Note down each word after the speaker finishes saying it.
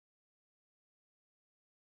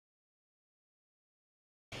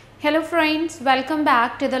Hello friends, welcome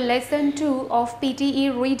back to the lesson 2 of PTE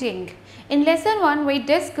reading. In lesson 1 we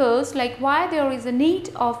discussed why there is a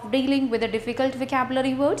need of dealing with the difficult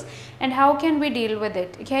vocabulary words and how can we deal with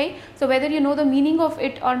it. Okay, so whether you know the meaning of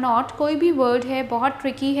it or not, कोई भी word है बहुत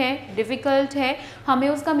tricky है, difficult है, हमें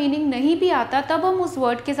उसका meaning नहीं भी आता, तब हम उस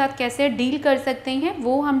word के साथ कैसे deal कर सकते हैं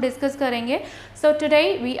वो हम discuss करेंगे. So today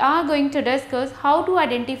we are going to discuss how to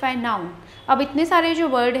identify noun. अब इतने सारे जो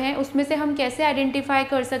वर्ड हैं उसमें से हम कैसे आइडेंटिफाई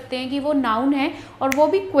कर सकते हैं कि वो नाउन है, और वो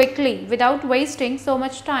भी quickly without wasting so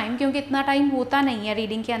much time, क्योंकि इतना टाइम होता नहीं है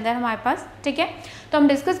रीडिंग के अंदर हमारे पास. ठीक है, तो हम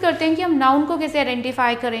डिस्कस करते हैं कि हम नाउन को कैसे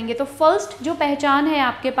आइडेंटिफाई करेंगे. तो फर्स्ट जो पहचान है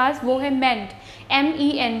आपके पास वो है मेंट,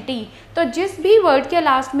 MENT. तो जिस भी वर्ड के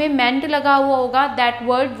लास्ट में मेंट लगा हुआ होगा that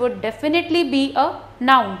word would definitely be a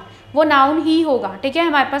noun, वो नाउन ही होगा. ठीक है,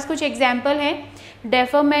 हमारे पास कुछ एग्जाम्पल है: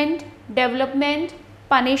 deferment, development,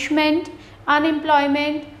 punishment,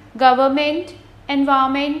 unemployment, government,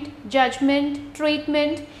 environment, judgement,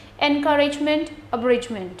 treatment, encouragement,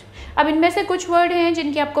 अब्रिजमेंट. अब इनमें से कुछ वर्ड हैं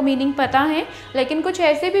जिनकी आपको मीनिंग पता है, लेकिन कुछ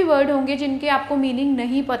ऐसे भी वर्ड होंगे जिनके आपको मीनिंग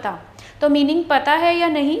नहीं पता. तो मीनिंग पता है या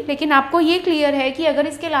नहीं, लेकिन आपको ये क्लियर है कि अगर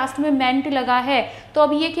इसके लास्ट में मेंट लगा है तो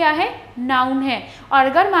अब ये क्या है, नाउन है. और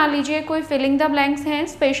अगर मान लीजिए कोई फिलिंग द ब्लैंक्स हैं,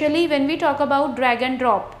 specially when we talk about drag and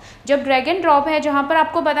drop, जब ड्रैग एंड ड्रॉप है जहाँ पर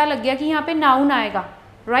आपको पता लग गया कि यहाँ पे नाउन आएगा,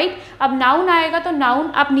 राइट. अब नाउन आएगा तो नाउन,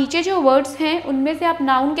 आप नीचे जो वर्ड्स हैं उनमें से आप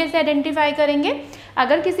नाउन कैसे आइडेंटिफाई करेंगे.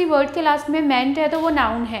 अगर किसी वर्ड के लास्ट में मेंट है तो वो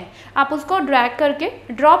नाउन है, आप उसको ड्रैग करके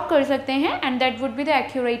ड्रॉप कर सकते हैं and that would be the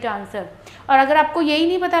accurate answer. और अगर आपको यही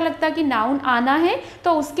नहीं पता लगता कि नाउन आना है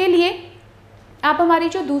तो उसके लिए आप हमारी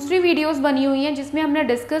जो दूसरी वीडियोस बनी हुई हैं जिसमें हमने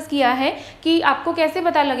डिस्कस किया है कि आपको कैसे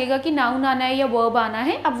पता लगेगा कि नाउन आना है या वर्ब आना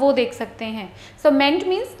है, आप वो देख सकते हैं. सो मेंट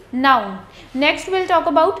means noun. Next will talk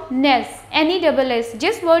about Ness, NESS.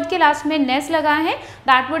 जिस वर्ड के लास्ट में नेस लगा है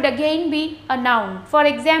that would again be a noun. For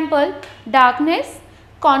example darkness,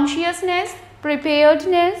 consciousness,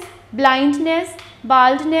 preparedness, blindness,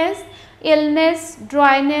 baldness, illness,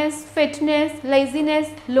 dryness, fitness,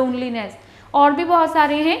 laziness, loneliness. और भी बहुत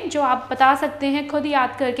सारे हैं जो आप बता सकते हैं खुद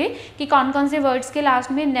याद करके कि कौन कौन से वर्ड्स के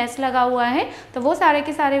लास्ट में नेस लगा हुआ है, तो वो सारे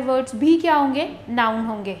के सारे वर्ड्स भी क्या होंगे, नाउन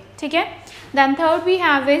होंगे. ठीक है. Then third we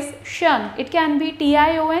have is शन. It can be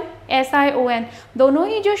TION, SION. दोनों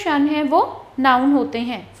ही जो शन हैं वो नाउन होते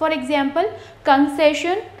हैं. For example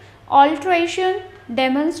concession, alteration,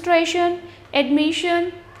 demonstration,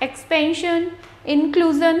 admission, expansion,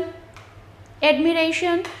 inclusion,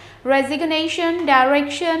 admiration, resignation,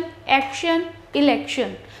 direction, action,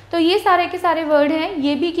 election. तो ये सारे के सारे वर्ड हैं,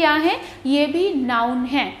 ये भी क्या हैं, ये भी नाउन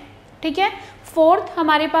हैं. ठीक है. फोर्थ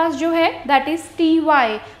हमारे पास जो है दैट इज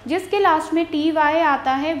TY. जिसके लास्ट में TY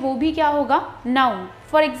आता है वो भी क्या होगा, noun.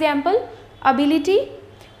 For example ability,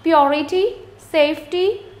 purity, safety,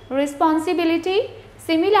 responsibility,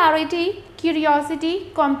 similarity, curiosity,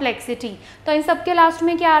 complexity. तो इन सब के लास्ट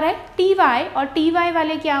में क्या आ रहा है, TY, और TY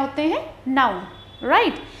वाले क्या होते हैं, नाउन,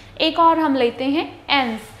 राइट. एक और हम लेते हैं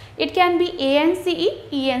एंस. It can be ANCE,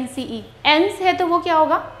 ENCE. एंस है तो वो क्या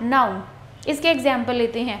होगा, नाउन. इसके एग्जाम्पल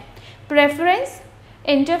लेते हैं: preference,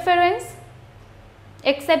 interference,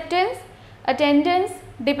 acceptance, attendance,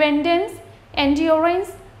 dependence,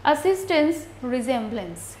 endurance, assistance,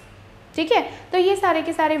 resemblance. ठीक है. तो ये सारे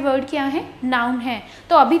के सारे वर्ड क्या हैं, नाउन हैं.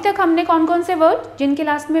 तो अभी तक हमने कौन कौन से वर्ड जिनके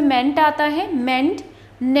लास्ट में मेंट आता है, मेंट,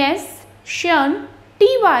 नेस, शन,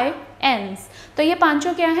 TY, एंस. तो ये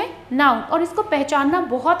पांचों क्या है, नाउन. और इसको पहचानना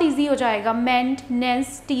बहुत इजी हो जाएगा, मेंट,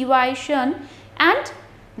 नेस, TY, शन and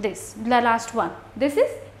this the last one, this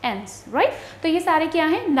is एंस, right. तो ये सारे क्या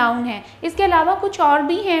हैं, नाउन हैं. इसके अलावा कुछ और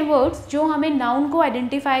भी हैं वर्ड्स जो हमें नाउन को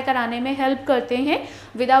आइडेंटिफाई कराने में हेल्प करते हैं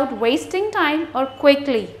विदाउट वेस्टिंग टाइम और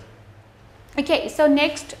क्विकली. ओके, सो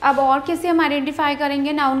नेक्स्ट अब और कैसे हम आइडेंटिफाई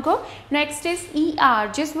करेंगे नाउन को. Next is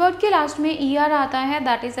ER. जिस वर्ड के लास्ट में ER आता है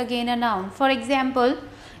that is again a noun. For example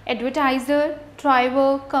advertiser,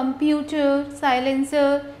 driver, computer,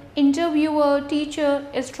 silencer, interviewer, teacher,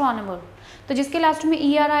 astronomer. तो जिसके लास्ट में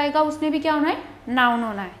ER आएगा उसने भी क्या होना है, नाउन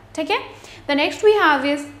होना है. ठीक है. The next we have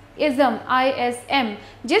is ism, ISM.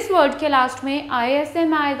 जिस वर्ड के लास्ट में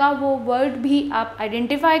ISM आएगा वो वर्ड भी आप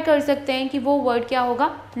आइडेंटिफाई कर सकते हैं कि वो वर्ड क्या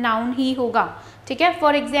होगा, नाउन ही होगा. ठीक है.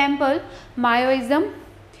 For example मायोइज्म,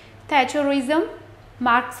 थैचरिज्म,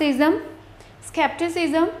 Marxism,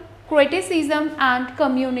 scepticism, criticism and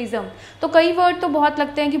communism. तो कई वर्ड तो बहुत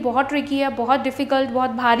लगते हैं कि बहुत ट्रिकी है, बहुत डिफ़िकल्ट, बहुत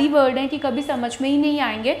भारी वर्ड हैं कि कभी समझ में ही नहीं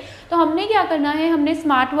आएंगे। तो हमने क्या करना है, हमने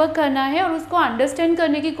स्मार्ट वर्क करना है और उसको अंडरस्टैंड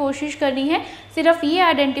करने की कोशिश करनी है, सिर्फ ये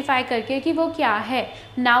आइडेंटिफाई करके कि वो क्या है।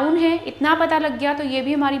 नाउन है, इतना पता लग गया तो ये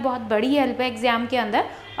भी हमारी बहुत बड़ी हेल्प है एग्जाम के अंदर,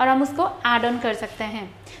 और हम उसको ऐड ऑन कर सकते हैं।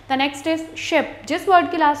 The next is ship. जिस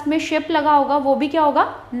वर्ड के लास्ट में शिप लगा होगा वो भी क्या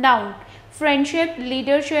होगा, noun. Friendship,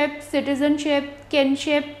 leadership, citizenship,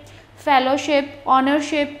 kinship, fellowship,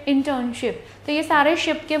 ownership, internship, तो ये सारे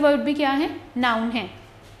शिप के वर्ड भी क्या हैं, नाउन हैं।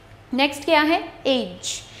 नेक्स्ट क्या है,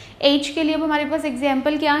 एज। एज के लिए अब हमारे पास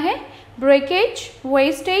एग्जाम्पल क्या है, breakage,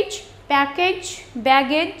 wastage, package,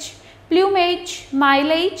 baggage, plumage,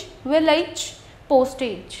 mileage, village,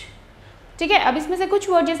 postage. ठीक है, अब इसमें से कुछ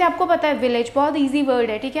वर्ड जैसे आपको पता है विलेज बहुत इजी वर्ड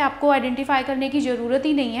है, ठीक है, आपको आइडेंटिफाई करने की ज़रूरत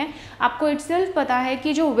ही नहीं है, आपको इटसेल्फ पता है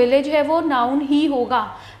कि जो विलेज है वो नाउन ही होगा।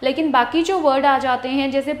 लेकिन बाकी जो वर्ड आ जाते हैं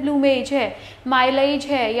जैसे प्लूमेज है, माइलेज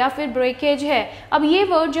है या फिर ब्रेकेज है, अब ये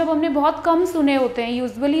वर्ड जब हमने बहुत कम सुने होते हैं,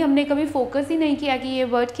 यूजुअली हमने कभी फोकस ही नहीं किया कि ये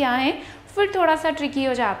वर्ड क्या है, फिर थोड़ा सा ट्रिकी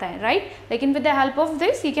हो जाता है, राइट। लेकिन with the help of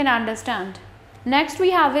this you can understand. Next we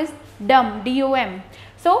have is dumb, DOM।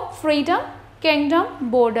 So freedom, kingdom,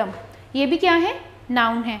 boredom, ये भी क्या है,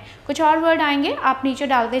 नाउन है। कुछ और वर्ड आएंगे, आप नीचे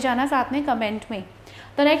डालते जाना साथ में कमेंट में।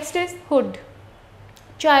 The next is hood,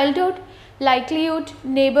 childhood, likelihood,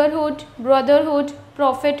 neighbourhood, brotherhood,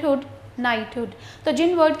 prophethood, knighthood. तो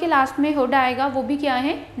जिन वर्ड के लास्ट में हुड आएगा वो भी क्या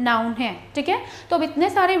है, नाउन है। ठीक है, तो अब इतने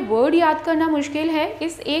सारे वर्ड याद करना मुश्किल है,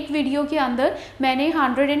 इस एक वीडियो के अंदर मैंने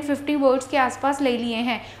 150 वर्ड्स के आसपास ले लिए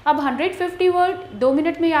हैं। अब 150 वर्ड 2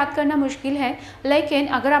 मिनट में याद करना मुश्किल है, लेकिन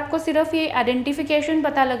अगर आपको सिर्फ ये आइडेंटिफिकेशन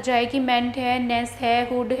पता लग जाए कि मेंट है, नेस है,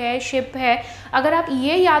 हुड है, शिप है, अगर आप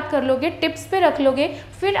ये याद कर लोगे, टिप्स पे रख लोगे,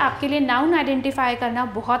 फिर आपके लिए नाउन आइडेंटिफाई करना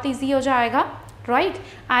बहुत ईजी हो जाएगा, राइट।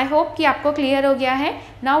 आई होप कि आपको क्लियर हो गया है।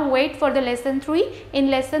 Now wait for the lesson 3। In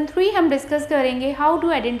lesson 3 हम डिस्कस करेंगे how to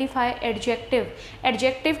identify adjective.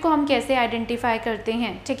 Adjective को हम कैसे आइडेंटिफाई करते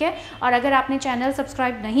हैं, ठीक है। और अगर आपने चैनल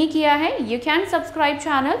सब्सक्राइब नहीं किया है, you can subscribe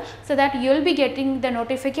channel so that you will be getting the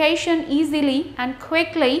notification easily and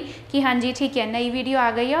quickly कि हाँ जी ठीक है, नई वीडियो आ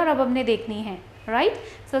गई है और अब हमने देखनी है, right.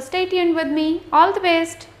 So stay tuned with me, all the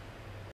best.